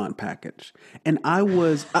Amazon package, and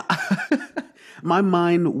my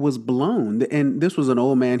mind was blown. And this was an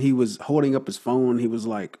old man. He was holding up his phone. He was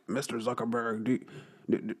like, "Mr. Zuckerberg,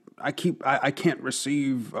 I can't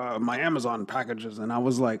receive my Amazon packages." And I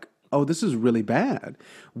was like, "Oh, this is really bad.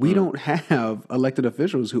 We don't have elected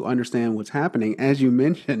officials who understand what's happening." As you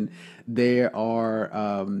mentioned, there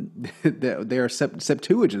are there are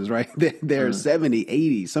Septuages, right? There are 70,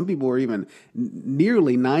 80. Some people are even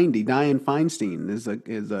nearly 90. Dianne Feinstein is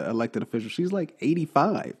a elected official. She's like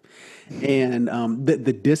 85. And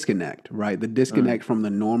the disconnect, right? The disconnect from the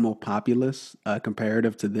normal populace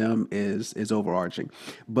comparative to them is overarching.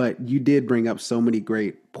 But you did bring up so many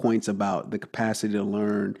great points about the capacity to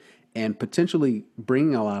learn and potentially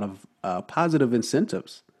bringing a lot of positive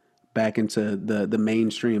incentives back into the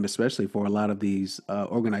mainstream, especially for a lot of these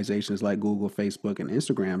organizations like Google, Facebook, and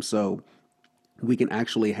Instagram. So we can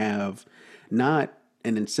actually have not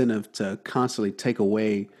an incentive to constantly take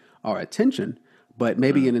away our attention, but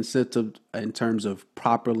maybe an incentive in terms of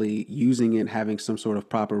properly using it, having some sort of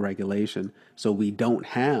proper regulation, so we don't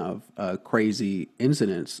have crazy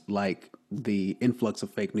incidents like the influx of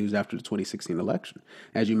fake news after the 2016 election,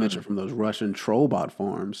 as you mentioned, from those Russian troll bot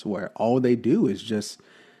farms, where all they do is just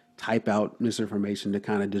type out misinformation to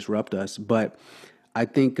kind of disrupt us. But I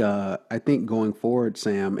think going forward,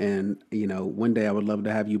 Sam, and one day I would love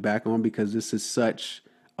to have you back on, because this is such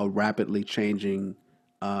a rapidly changing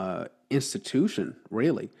institution,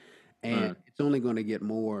 really, and it's only going to get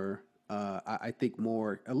more. I think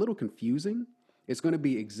more a little confusing. It's going to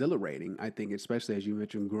be exhilarating, I think, especially as you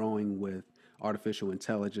mentioned, growing with artificial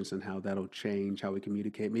intelligence and how that'll change how we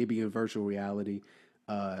communicate. Maybe in virtual reality,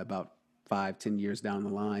 about 5, 10 years down the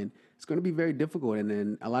line, it's going to be very difficult, and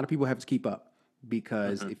then a lot of people have to keep up,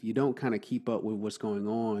 because if you don't kind of keep up with what's going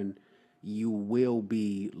on, you will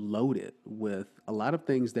be loaded with a lot of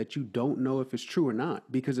things that you don't know if it's true or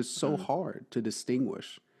not, because it's so hard to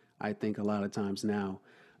distinguish, I think, a lot of times now,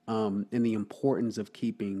 in the importance of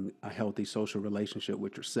keeping a healthy social relationship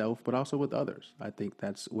with yourself, but also with others. I think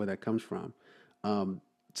that's where that comes from.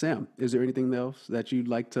 Sam, is there anything else that you'd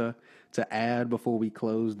like to add before we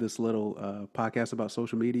close this little podcast about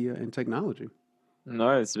social media and technology?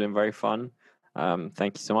 No, it's been very fun.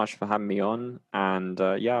 Thank you so much for having me on. And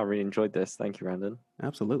yeah, I really enjoyed this. Thank you, Brandon.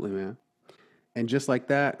 Absolutely, man. And just like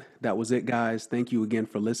that, that was it, guys. Thank you again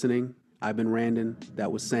for listening. I've been Randon.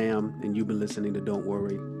 That was Sam. And you've been listening to Don't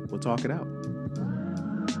Worry. We'll talk it out.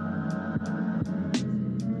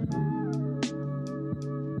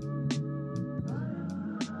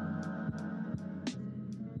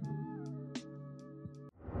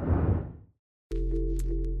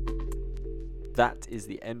 That is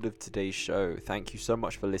the end of today's show. Thank you so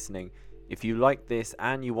much for listening. If you like this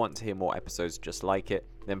and you want to hear more episodes just like it,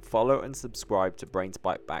 then follow and subscribe to Brains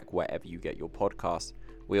Bite Back wherever you get your podcasts.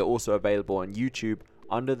 We are also available on YouTube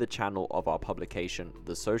under the channel of our publication,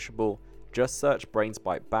 The Sociable. Just search Brains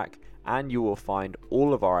Bite Back and you will find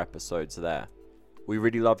all of our episodes there. We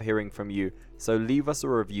really love hearing from you, so leave us a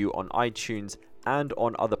review on iTunes and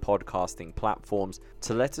on other podcasting platforms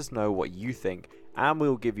to let us know what you think, and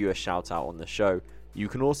we'll give you a shout out on the show. You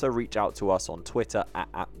can also reach out to us on Twitter at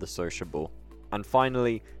 @thesociable. And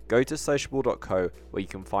finally, go to sociable.co where you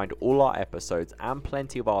can find all our episodes and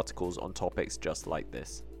plenty of articles on topics just like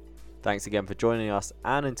this. Thanks again for joining us,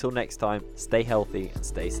 and until next time, stay healthy and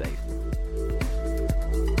stay safe.